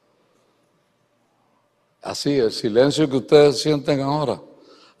embarazada. Así, el silencio que ustedes sienten ahora,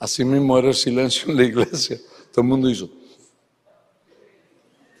 así mismo era el silencio en la iglesia. Todo el mundo hizo.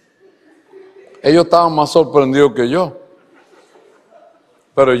 Ellos estaban más sorprendidos que yo.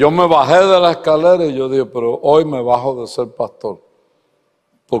 Pero yo me bajé de la escalera y yo dije, pero hoy me bajo de ser pastor.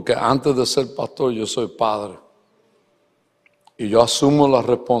 Porque antes de ser pastor yo soy padre. Y yo asumo la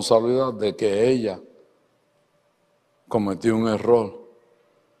responsabilidad de que ella cometió un error.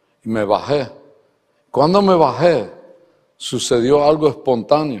 Y me bajé. Cuando me bajé, sucedió algo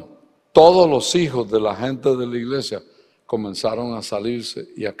espontáneo. Todos los hijos de la gente de la iglesia comenzaron a salirse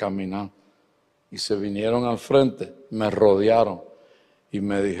y a caminar. Y se vinieron al frente, me rodearon. Y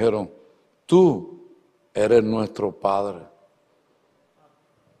me dijeron, tú eres nuestro padre.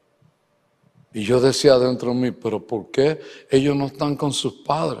 Y yo decía dentro de mí, pero ¿por qué ellos no están con sus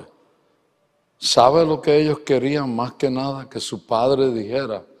padres? ¿Sabe lo que ellos querían más que nada? Que su padre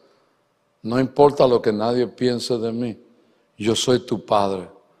dijera, no importa lo que nadie piense de mí, yo soy tu padre.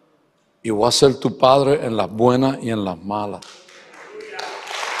 Y voy a ser tu padre en las buenas y en las malas.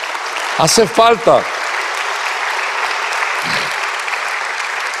 Hace falta.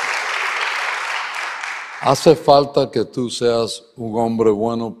 Hace falta que tú seas un hombre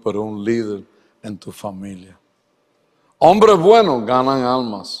bueno, pero un líder en tu familia. Hombres buenos ganan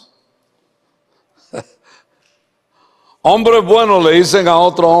almas. Hombres buenos le dicen a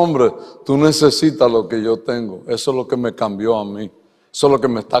otro hombre, tú necesitas lo que yo tengo. Eso es lo que me cambió a mí. Eso es lo que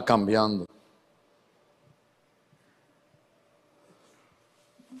me está cambiando.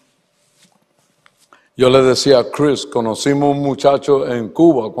 Yo le decía a Chris, conocimos un muchacho en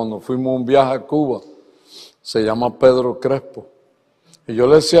Cuba, cuando fuimos a un viaje a Cuba. Se llama Pedro Crespo. Y yo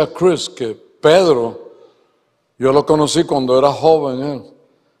le decía a Chris que Pedro, yo lo conocí cuando era joven él.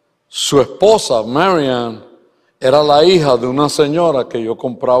 Su esposa, Marianne, era la hija de una señora que yo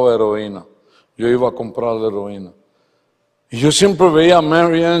compraba heroína. Yo iba a comprar heroína. Y yo siempre veía a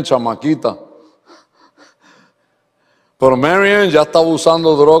Marianne chamaquita. Pero Marianne ya estaba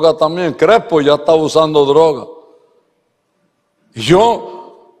usando droga también. Crespo ya estaba usando droga. Y yo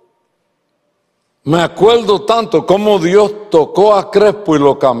me acuerdo tanto cómo Dios tocó a Crespo y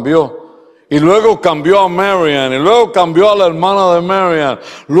lo cambió. Y luego cambió a Marianne. Y luego cambió a la hermana de Marianne.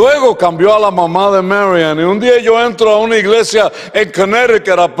 Luego cambió a la mamá de Marianne. Y un día yo entro a una iglesia en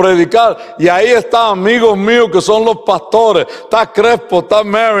Connecticut a predicar. Y ahí están amigos míos que son los pastores. Está Crespo, está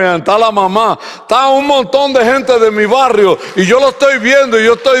Marianne, está la mamá. Está un montón de gente de mi barrio. Y yo lo estoy viendo y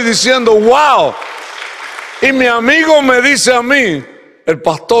yo estoy diciendo, wow. Y mi amigo me dice a mí, el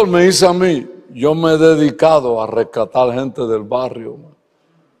pastor me dice a mí, yo me he dedicado a rescatar gente del barrio,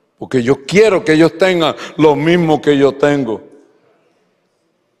 porque yo quiero que ellos tengan lo mismo que yo tengo.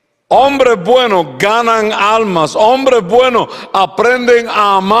 Hombres buenos ganan almas. Hombres buenos aprenden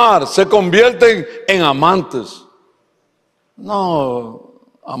a amar. Se convierten en amantes. No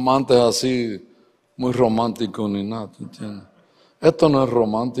amantes así, muy románticos ni nada, ¿te entiendes? Esto no es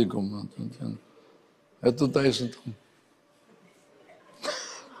romántico, man, ¿te entiendes? Esto está diciendo.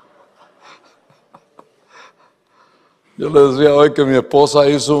 Yo le decía hoy que mi esposa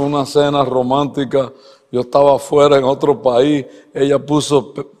hizo una cena romántica. Yo estaba afuera en otro país. Ella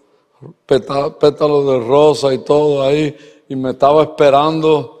puso pétalos de rosa y todo ahí. Y me estaba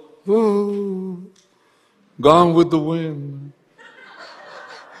esperando. Gone with the wind.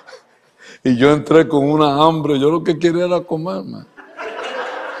 Y yo entré con una hambre. Yo lo que quería era comerme.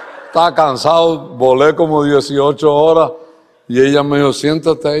 Estaba cansado. Volé como 18 horas. Y ella me dijo,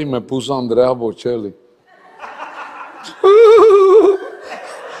 siéntate ahí. Y me puso a Andrea Bocelli.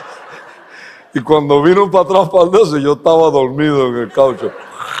 Y cuando vino para atrás para el eso, yo estaba dormido en el caucho.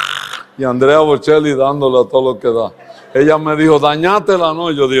 Y Andrea Bocelli dándole a todo lo que da. Ella me dijo, dañátela, ¿no?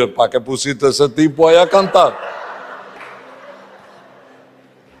 Y yo dije, ¿para qué pusiste ese tipo ahí a cantar?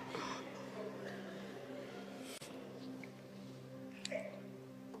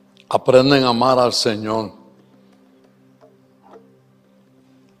 Aprenden a amar al Señor.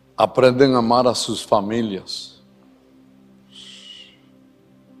 Aprenden a amar a sus familias.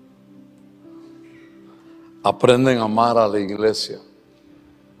 Aprenden a amar a la iglesia.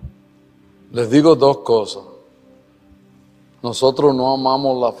 Les digo dos cosas. Nosotros no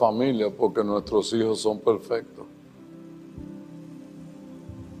amamos la familia porque nuestros hijos son perfectos.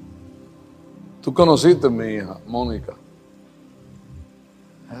 Tú conociste a mi hija, Mónica.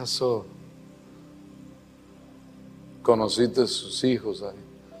 Eso. Conociste a sus hijos ahí.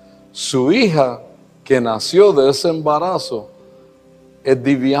 Su hija que nació de ese embarazo es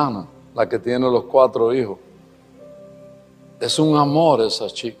Diviana, la que tiene los 4 hijos. Es un amor esa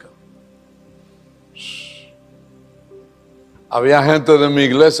chica. Había gente de mi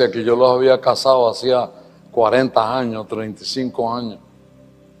iglesia que yo los había casado hacía 40 años, 35 años.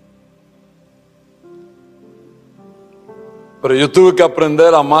 Pero yo tuve que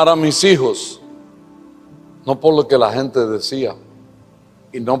aprender a amar a mis hijos, no por lo que la gente decía,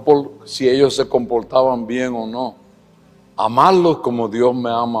 y no por si ellos se comportaban bien o no. Amarlos como Dios me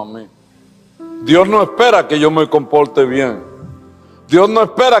ama a mí. Dios no espera que yo me comporte bien. Dios no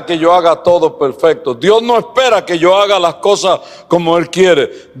espera que yo haga todo perfecto. Dios no espera que yo haga las cosas como Él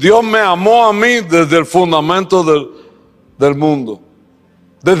quiere. Dios me amó a mí desde el fundamento del mundo.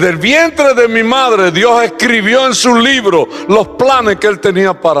 Desde el vientre de mi madre, Dios escribió en su libro los planes que Él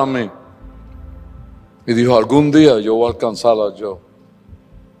tenía para mí. Y dijo, algún día yo voy a alcanzar a yo.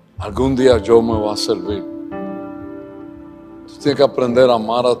 Algún día yo me voy a servir. Tú tienes que aprender a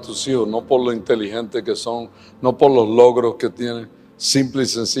amar a tus hijos, no por lo inteligentes que son, no por los logros que tienen, simple y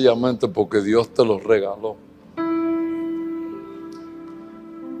sencillamente porque Dios te los regaló.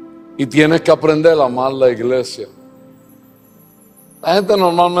 Y tienes que aprender a amar la iglesia. La gente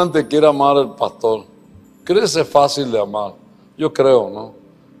normalmente quiere amar al pastor. Cree que es fácil de amar. Yo creo, ¿no?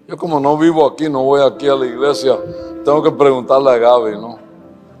 Yo como no vivo aquí, no voy aquí a la iglesia, tengo que preguntarle a Gaby, ¿no?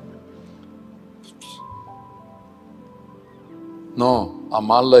 No,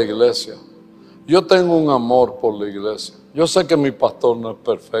 amar la iglesia. Yo tengo un amor por la iglesia. Yo sé que mi pastor no es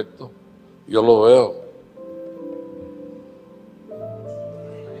perfecto. Yo lo veo.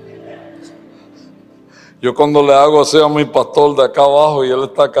 Yo cuando le hago así a mi pastor de acá abajo y él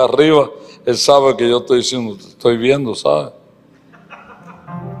está acá arriba, él sabe que yo estoy diciendo, te estoy viendo, ¿sabe?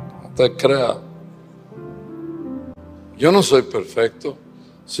 No te creas. Yo no soy perfecto.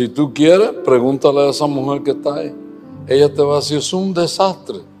 Si tú quieres, pregúntale a esa mujer que está ahí. Ella te va a decir, es un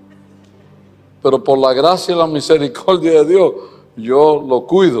desastre. Pero por la gracia y la misericordia de Dios, yo lo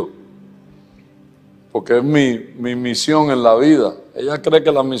cuido. Porque es mi misión en la vida. Ella cree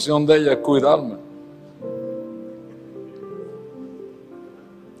que la misión de ella es cuidarme.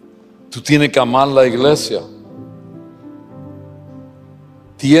 Tú tienes que amar la iglesia.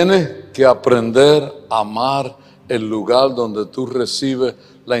 Tienes que aprender a amar el lugar donde tú recibes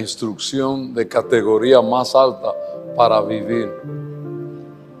la instrucción de categoría más alta para vivir.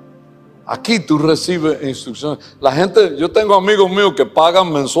 Aquí tú recibes instrucciones. La gente, yo tengo amigos míos que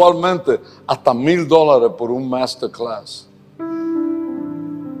pagan mensualmente hasta $1,000 por un masterclass.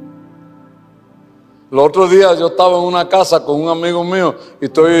 El otro día yo estaba en una casa con un amigo mío y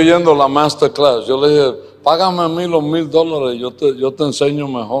estoy oyendo la masterclass. Yo le dije, págame a mí los $1,000, yo te enseño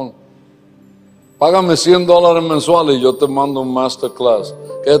mejor. Págame $100 mensuales y yo te mando un masterclass.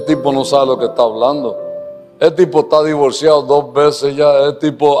 Que ese tipo no sabe lo que está hablando. Ese tipo está divorciado 2 veces ya. Ese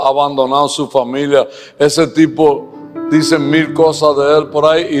tipo ha abandonado su familia. Ese tipo dicen 1000 cosas de él por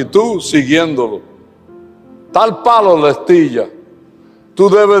ahí y tú siguiéndolo. Tal palo la estilla. Tú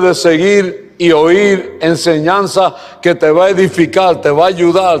debes de seguir y oír enseñanza que te va a edificar, te va a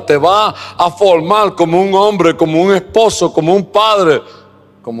ayudar, te va a formar como un hombre, como un esposo, como un padre,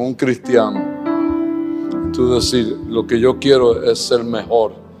 como un cristiano. Tú decir, lo que yo quiero es ser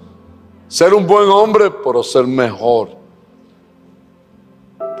mejor. Ser un buen hombre, pero ser mejor.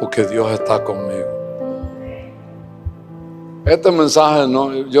 Porque Dios está conmigo. Este mensaje,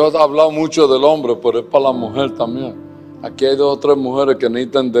 no, yo he hablado mucho del hombre, pero es para la mujer también. Aquí hay 2 o 3 mujeres que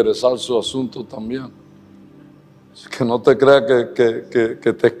necesitan enderezar su asunto también. Que no te creas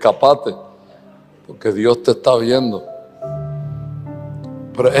que te escapaste, porque Dios te está viendo.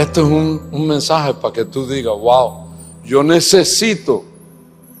 Pero esto es un mensaje para que tú digas, wow, yo necesito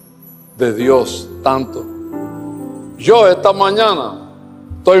de Dios tanto. Yo esta mañana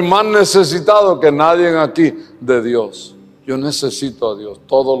estoy más necesitado que nadie aquí de Dios. Yo necesito a Dios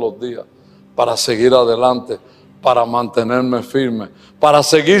todos los días para seguir adelante, para mantenerme firme, para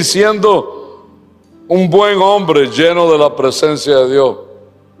seguir siendo un buen hombre lleno de la presencia de Dios.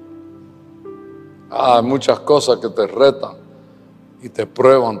 Hay muchas cosas que te retan y te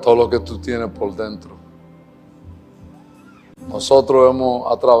prueban todo lo que tú tienes por dentro. Nosotros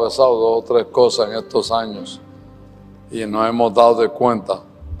hemos atravesado 2 o 3 cosas en estos años y nos hemos dado de cuenta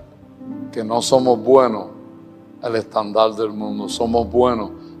que no somos buenos al estándar del mundo, somos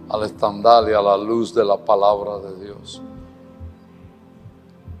buenos al estándar y a la luz de la palabra de Dios.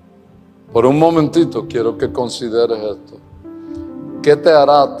 Por un momentito quiero que consideres esto. ¿Qué te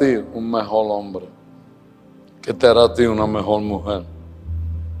hará a ti un mejor hombre? ¿Qué te hará a ti una mejor mujer?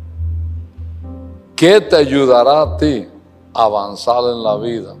 ¿Qué te ayudará a ti a avanzar en la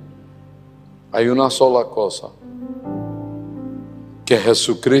vida? Hay una sola cosa: que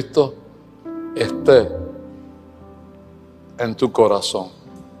Jesucristo esté en tu corazón.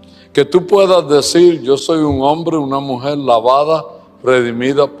 Que tú puedas decir, yo soy un hombre, una mujer lavada,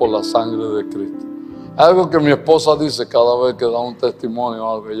 redimida por la sangre de Cristo. Algo que mi esposa dice cada vez que da un testimonio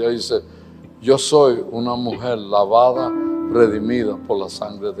o algo. Ella dice, yo soy una mujer lavada, redimida por la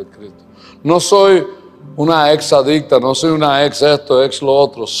sangre de Cristo. No soy una ex adicta, no soy una ex esto, ex lo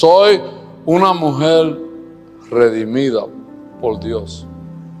otro. Soy una mujer redimida por Dios.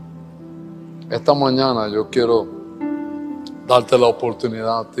 Esta mañana yo quiero darte la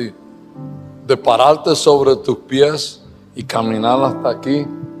oportunidad a ti de pararte sobre tus pies y caminar hasta aquí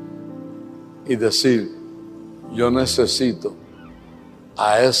y decir, yo necesito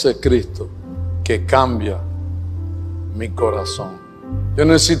a ese Cristo que cambia mi corazón. Yo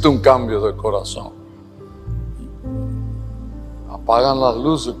necesito un cambio de corazón. Apagan las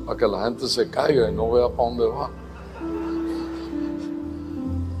luces para que la gente se caiga y no vea para dónde va.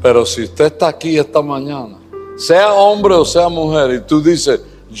 Pero si usted está aquí esta mañana, sea hombre o sea mujer, y tú dices,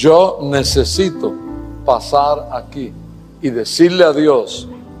 yo necesito pasar aquí y decirle a Dios,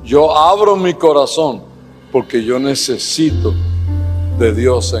 yo abro mi corazón porque yo necesito de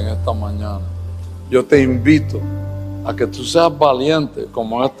Dios en esta mañana. Yo te invito a que tú seas valiente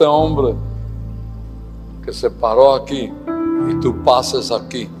como este hombre que se paró aquí y tú pases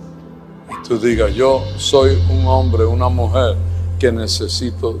aquí y tú digas, yo soy un hombre, una mujer que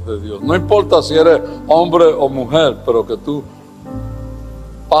necesito de Dios. No importa si eres hombre o mujer, pero que tú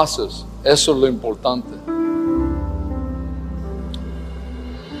pases. Eso es lo importante.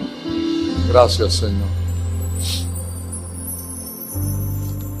 Gracias, Señor.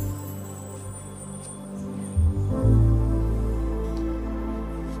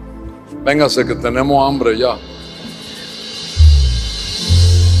 Véngase que tenemos hambre ya.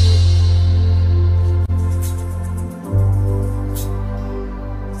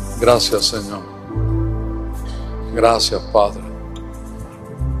 Gracias, Señor. Gracias, Padre.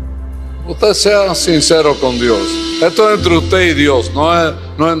 Usted sea sincero con Dios. Esto es entre usted y Dios.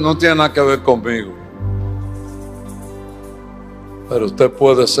 No tiene nada que ver conmigo. Pero usted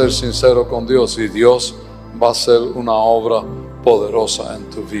puede ser sincero con Dios y Dios va a hacer una obra poderosa en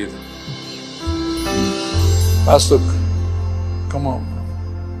tu vida. Pastor, come on.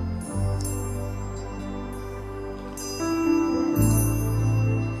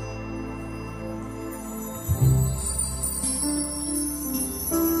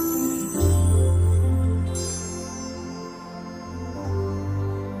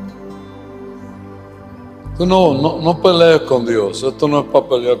 Tú no pelees con Dios. Esto no es para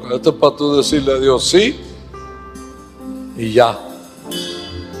pelear con Dios. Esto es para tú decirle a Dios sí y ya.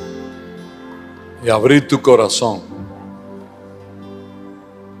 Y abrir tu corazón.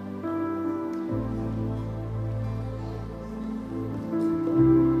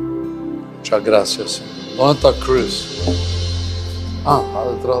 Muchas gracias, Señor. ¿Dónde está Chris?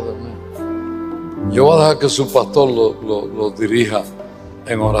 Está detrás de mí. Yo voy a dejar que su pastor lo dirija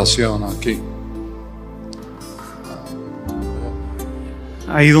en oración aquí.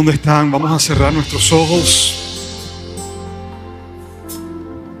 Ahí donde están, vamos a cerrar nuestros ojos.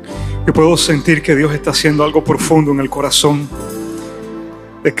 Yo puedo sentir que Dios está haciendo algo profundo en el corazón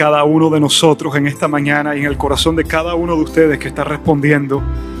de cada uno de nosotros en esta mañana y en el corazón de cada uno de ustedes que está respondiendo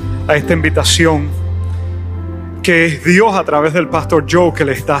a esta invitación que es Dios a través del pastor Joe que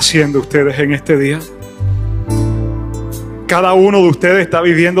le está haciendo a ustedes en este día. Cada uno de ustedes está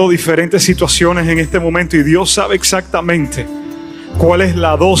viviendo diferentes situaciones en este momento y Dios sabe exactamente cuál es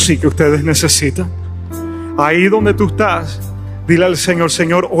la dosis que ustedes necesitan. Ahí donde tú estás, dile al Señor: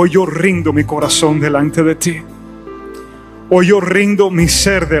 Señor, hoy yo rindo mi corazón delante de ti. Hoy yo rindo mi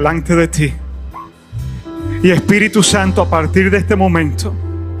ser delante de ti. Y Espíritu Santo, a partir de este momento,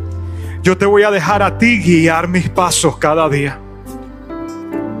 yo te voy a dejar a ti guiar mis pasos cada día.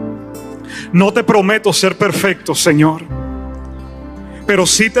 No te prometo ser perfecto, Señor, pero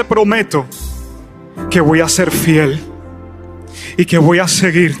sí te prometo que voy a ser fiel y que voy a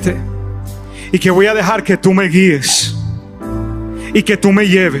seguirte y que voy a dejar que tú me guíes y que tú me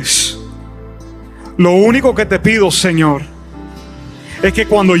lleves. Lo único que te pido, Señor, es que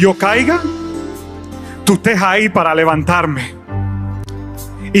cuando yo caiga, tú estés ahí para levantarme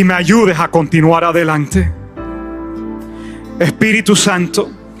y me ayudes a continuar adelante. Espíritu Santo,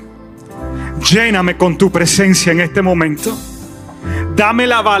 lléname con tu presencia en este momento. Dame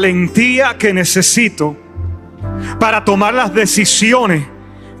la valentía que necesito para tomar las decisiones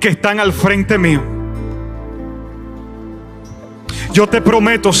que están al frente mío. Yo te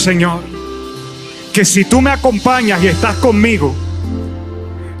prometo, Señor, que si tú me acompañas y estás conmigo,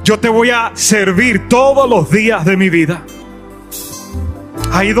 yo te voy a servir todos los días de mi vida.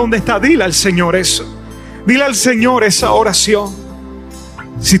 Ahí donde está, dile al Señor eso. Dile al Señor esa oración.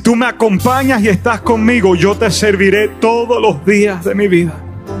 Si tú me acompañas y estás conmigo, yo te serviré todos los días de mi vida.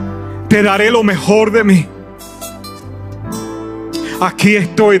 Te daré lo mejor de mí. Aquí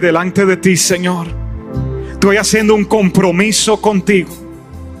estoy delante de ti, Señor. Estoy haciendo un compromiso contigo.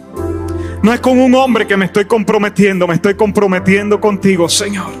 No es con un hombre que me estoy comprometiendo contigo,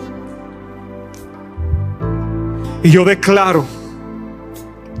 Señor. Y yo declaro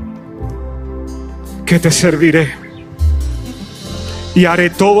que te serviré y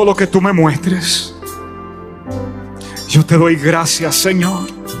haré todo lo que tú me muestres. Yo te doy gracias, Señor.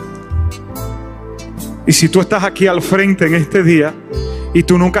 Y si tú estás aquí al frente en este día y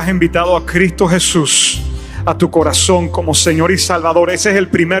tú nunca has invitado a Cristo Jesús a tu corazón como Señor y Salvador, ese es el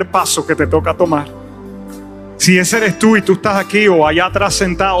primer paso que te toca tomar. Si ese eres tú y tú estás aquí o allá atrás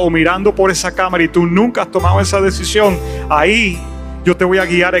sentado o mirando por esa cámara y tú nunca has tomado esa decisión, ahí yo te voy a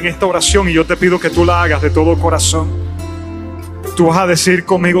guiar en esta oración y yo te pido que tú la hagas de todo corazón. Tú vas a decir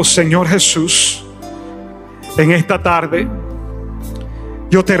conmigo: Señor Jesús, en esta tarde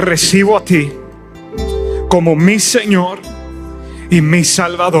yo te recibo a ti como mi Señor y mi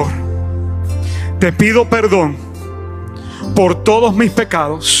Salvador. Te pido perdón por todos mis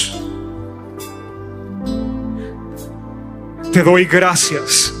pecados. Te doy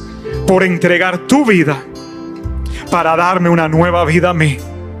gracias por entregar tu vida para darme una nueva vida a mí.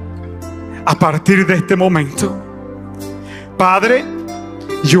 A partir de este momento, Padre,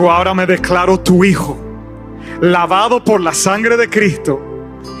 yo ahora me declaro tu hijo, lavado por la sangre de Cristo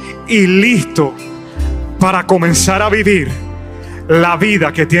y listo para comenzar a vivir la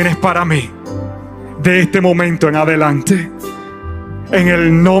vida que tienes para mí de este momento en adelante. En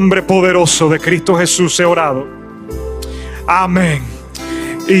el nombre poderoso de Cristo Jesús he orado. Amén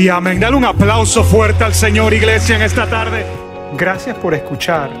y amén. Dale un aplauso fuerte al Señor, iglesia, en esta tarde. Gracias por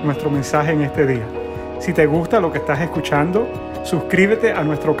escuchar nuestro mensaje en este día. Si te gusta lo que estás escuchando, suscríbete a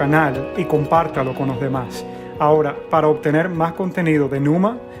nuestro canal y compártalo con los demás. Ahora, para obtener más contenido de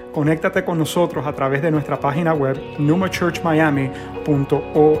Numa, conéctate con nosotros a través de nuestra página web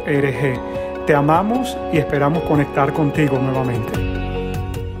numachurchmiami.org. Te amamos y esperamos conectar contigo nuevamente.